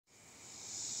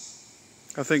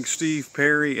I think Steve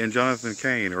Perry and Jonathan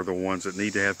Cain are the ones that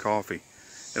need to have coffee.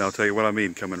 And I'll tell you what I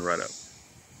mean coming right up.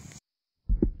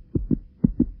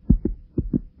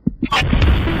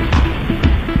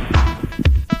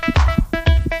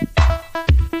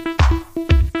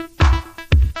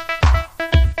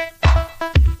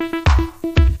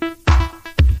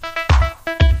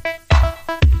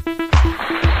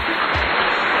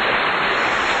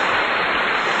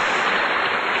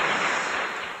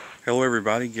 Hello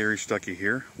everybody, Gary Stuckey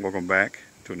here. Welcome back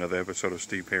to another episode of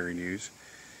Steve Perry News.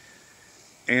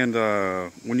 And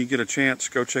when you get a chance,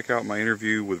 go check out my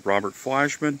interview with Robert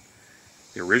Fleischman,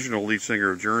 the original lead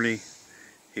singer of Journey.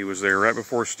 He was there right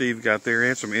before Steve got there. He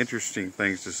had some interesting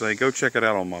things to say. Go check it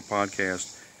out on my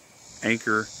podcast,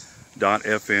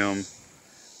 anchor.fm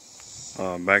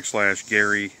 /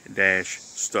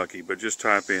 Gary-Stuckey. But just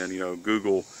type in,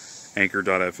 Google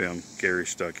anchor.fm Gary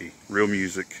Stuckey, real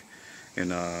music,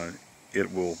 and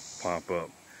it will pop up.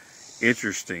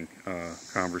 Interesting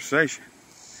conversation.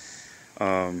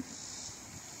 And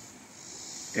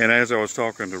as I was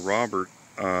talking to Robert,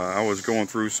 I was going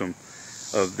through some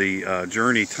of the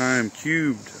Journey Time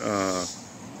Cubed,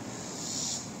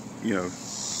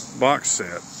 box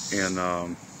set, and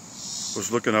was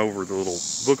looking over the little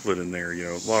booklet in there.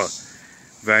 A lot of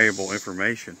valuable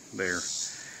information there,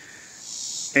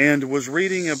 and was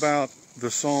reading about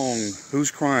the song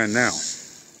 "Who's Crying Now?"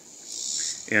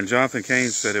 And Jonathan Cain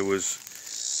said it was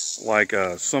like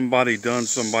a "Somebody Done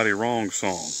Somebody Wrong"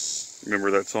 song.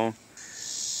 Remember that song?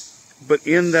 But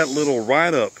in that little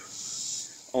write-up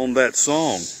on that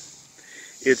song,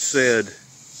 it said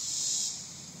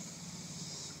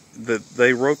that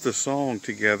they wrote the song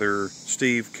together.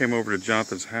 Steve came over to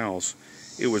Jonathan's house.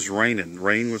 It was raining.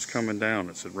 Rain was coming down.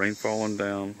 It said rain falling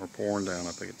down or pouring down,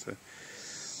 I think it said.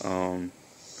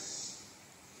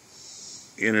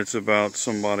 And it's about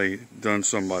somebody done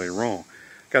somebody wrong.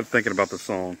 Got thinking about the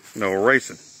song Noah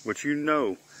Racing, which you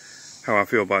know how I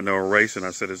feel about Noah Racing.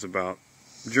 I said it's about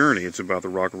Journey. It's about the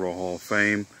Rock and Roll Hall of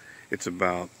Fame. It's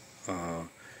about,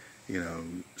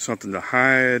 Something to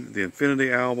Hide, the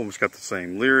Infinity album. It's got the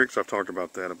same lyrics. I've talked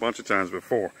about that a bunch of times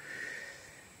before.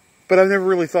 But I've never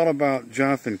really thought about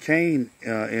Jonathan Cain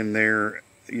in there,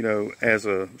 as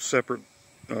a separate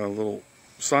little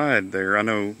side there. I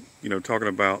know, talking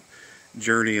about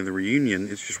Journey and the reunion,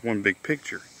 it's just one big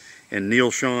picture. And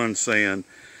Neal saying,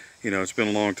 it's been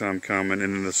a long time coming,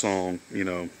 and in the song,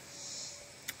 it's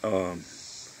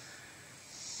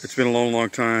been a long, long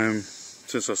time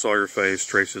since I saw your face,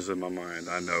 traces in my mind.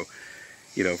 I know,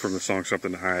 from the song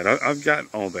Something to Hide. I've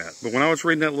got all that. But when I was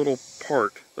reading that little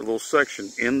part, the little section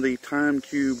in the Time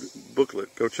Cube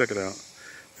booklet, go check it out,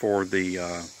 for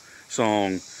the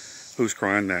song Who's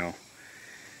Crying Now?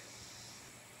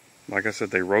 Like I said,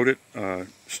 they wrote it.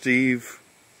 Steve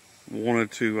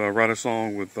wanted to write a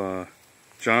song with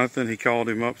Jonathan. He called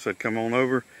him up, said, come on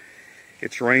over.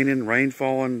 It's raining, rain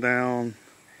falling down.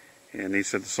 And he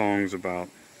said the song's about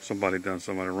somebody done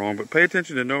somebody wrong. But pay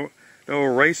attention to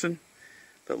Noah Racing,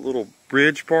 that little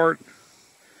bridge part.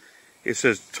 It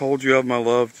says, told you of my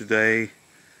love today.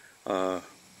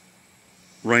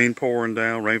 Rain pouring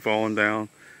down, rain falling down.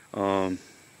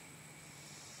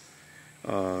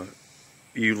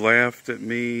 You laughed at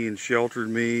me and sheltered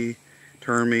me,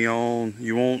 turned me on.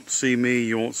 You won't see me,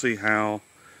 you won't see how.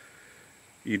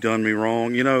 You done me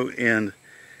wrong, and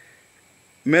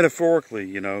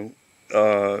metaphorically,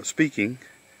 speaking,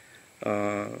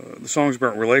 the song's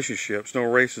about relationships. No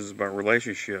Racing is about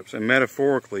relationships, and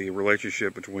metaphorically, a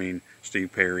relationship between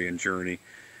Steve Perry and Journey,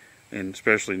 and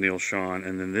especially Neal, and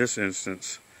in this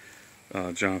instance,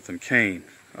 Jonathan Cain.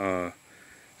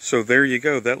 So there you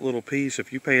go, that little piece,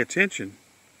 if you pay attention.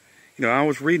 I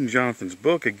was reading Jonathan's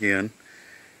book again,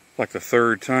 like the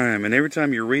third time, and every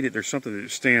time you read it, there's something that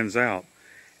stands out.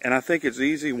 And I think it's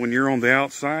easy when you're on the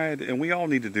outside, and we all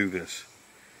need to do this.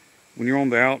 When you're on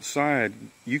the outside,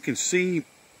 you can see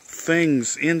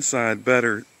things inside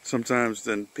better sometimes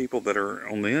than people that are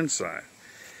on the inside.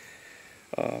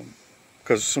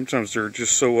 Because sometimes they're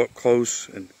just so up close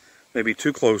and maybe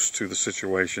too close to the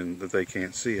situation that they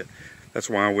can't see it. That's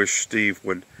why I wish Steve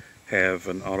would have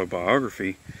an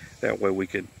autobiography. That way we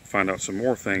could find out some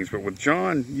more things. But with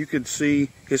John, you could see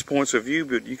his points of view,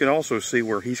 but you could also see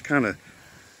where he's kind of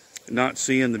not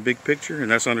seeing the big picture, and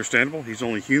that's understandable. He's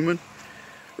only human,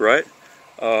 right?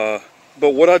 But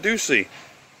what I do see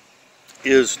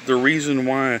is the reason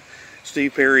why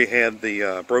Steve Perry had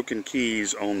the broken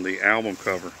keys on the album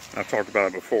cover. I've talked about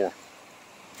it before.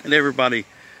 And everybody,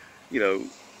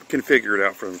 can figure it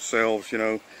out for themselves,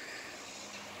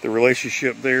 the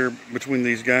relationship there between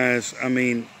these guys. I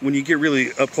mean, when you get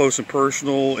really up close and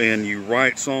personal and you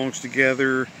write songs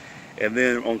together And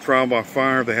then on Trial by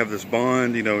Fire, they have this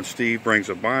bond, you know, and Steve brings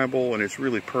a Bible, and it's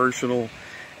really personal.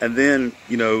 And then,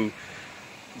 you know,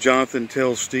 Jonathan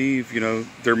tells Steve, you know,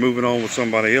 they're moving on with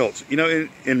somebody else. You know,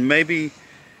 and maybe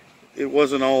it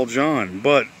wasn't all John,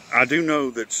 but I do know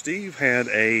that Steve had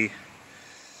a,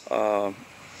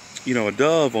 you know, a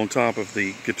dove on top of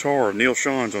the guitar of Neal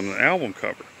Schon's on the album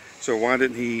cover. So why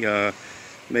didn't he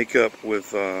make up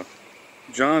with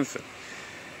Jonathan?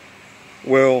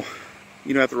 Well,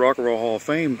 you know, at the Rock and Roll Hall of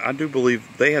Fame, I do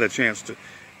believe they had a chance to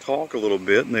talk a little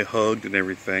bit, and they hugged and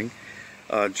everything.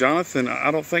 Jonathan,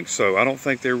 I don't think so. I don't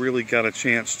think they really got a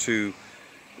chance to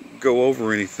go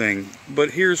over anything. But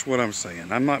here's what I'm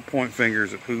saying. I'm not pointing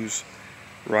fingers at who's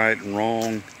right and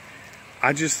wrong.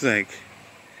 I just think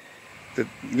that,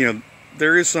 you know,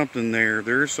 there is something there.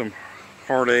 There is some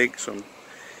heartache, some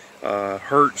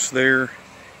hurts there.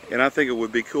 And I think it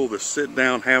would be cool to sit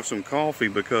down, have some coffee,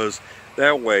 because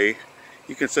that way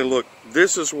you can say, look,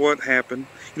 this is what happened.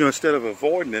 You know, instead of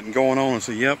avoiding it and going on and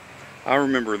say, yep, I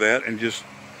remember that, and just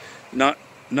not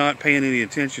paying any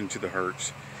attention to the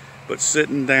hurts, but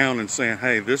sitting down and saying,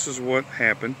 hey, this is what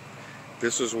happened.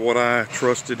 This is what I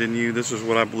trusted in you. This is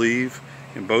what I believe.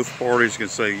 And both parties can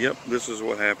say, yep, this is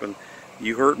what happened.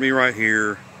 You hurt me right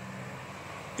here.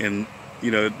 And, you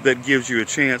know, that gives you a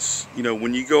chance, you know,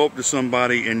 when you go up to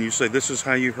somebody and you say, this is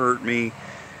how you hurt me,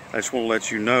 I just want to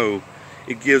let you know,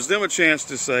 it gives them a chance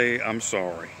to say, I'm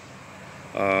sorry.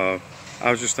 I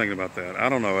was just thinking about that. I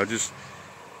don't know. I just,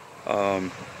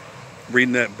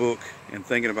 reading that book and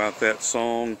thinking about that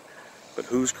song, but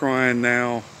Who's Crying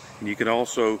Now? And you can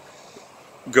also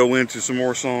go into some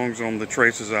more songs on the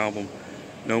Traces album,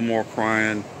 No More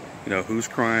Crying. You know, Who's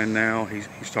Crying Now?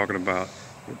 He's talking about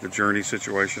the Journey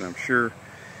situation, I'm sure.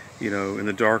 You know, in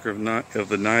the dark of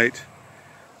the night,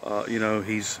 you know,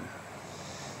 he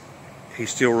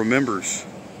still remembers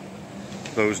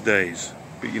those days.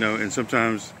 But, you know, and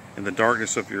sometimes in the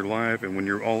darkness of your life, and when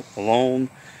you're all alone, you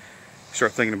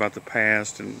start thinking about the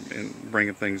past and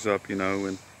bringing things up, you know,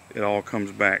 and it all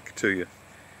comes back to you.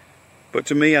 But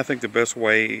to me, I think the best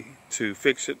way to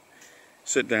fix it,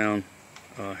 sit down,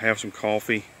 have some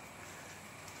coffee,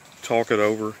 talk it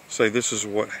over, say this is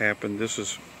what happened, this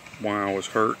is why I was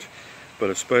hurt. But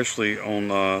especially on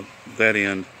that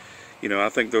end, you know, I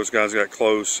think those guys got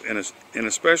close, and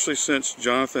especially since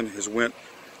Jonathan has went,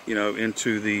 you know,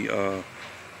 into the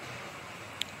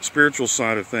spiritual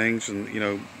side of things, and, you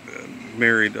know,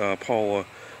 married Paula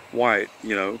White,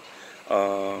 you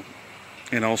know,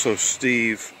 and also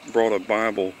Steve brought a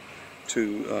Bible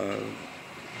to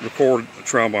record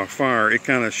Trial by Fire. It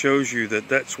kind of shows you that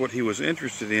that's what he was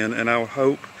interested in, and I would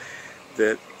hope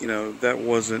that, you know, that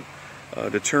wasn't a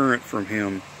deterrent from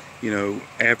him. You know,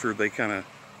 after they kind of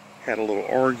had a little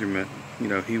argument, you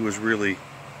know, he was really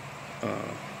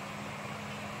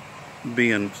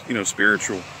being, you know,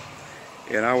 spiritual.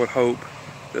 And I would hope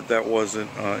that that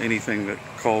wasn't anything that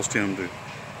caused him to,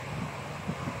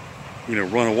 you know,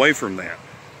 run away from that.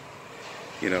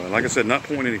 You know, and like I said, not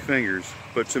pointing any fingers,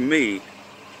 but to me,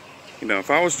 you know,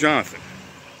 if I was Jonathan,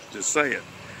 just say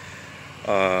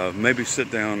it. Maybe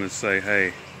sit down and say,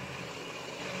 hey,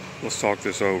 let's talk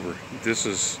this over. This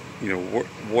is, you know,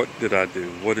 what did I do?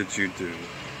 What did you do?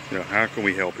 You know, how can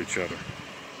we help each other?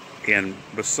 And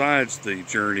besides the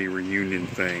Journey reunion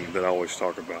thing that I always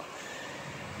talk about,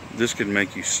 this can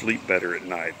make you sleep better at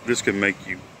night. This can make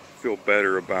you feel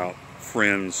better about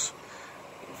friends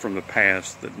from the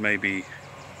past that maybe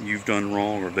you've done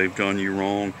wrong or they've done you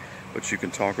wrong, but you can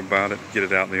talk about it, get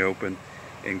it out in the open,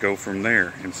 and go from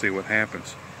there and see what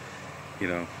happens. You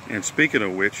know, and speaking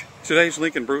of which, today's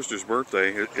Lincoln Brewster's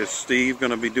birthday. Is Steve going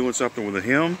to be doing something with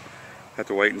him? Have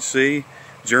to wait and see.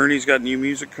 Journey's got new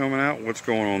music coming out. What's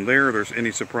going on there? There's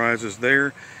any surprises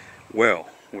there? Well,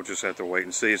 we'll just have to wait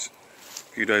and see. It's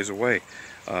a few days away.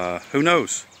 Who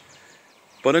knows?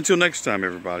 But until next time,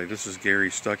 everybody, this is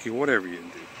Gary Stuckey. Whatever you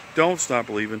do, don't stop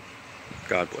believing.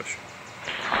 God bless you.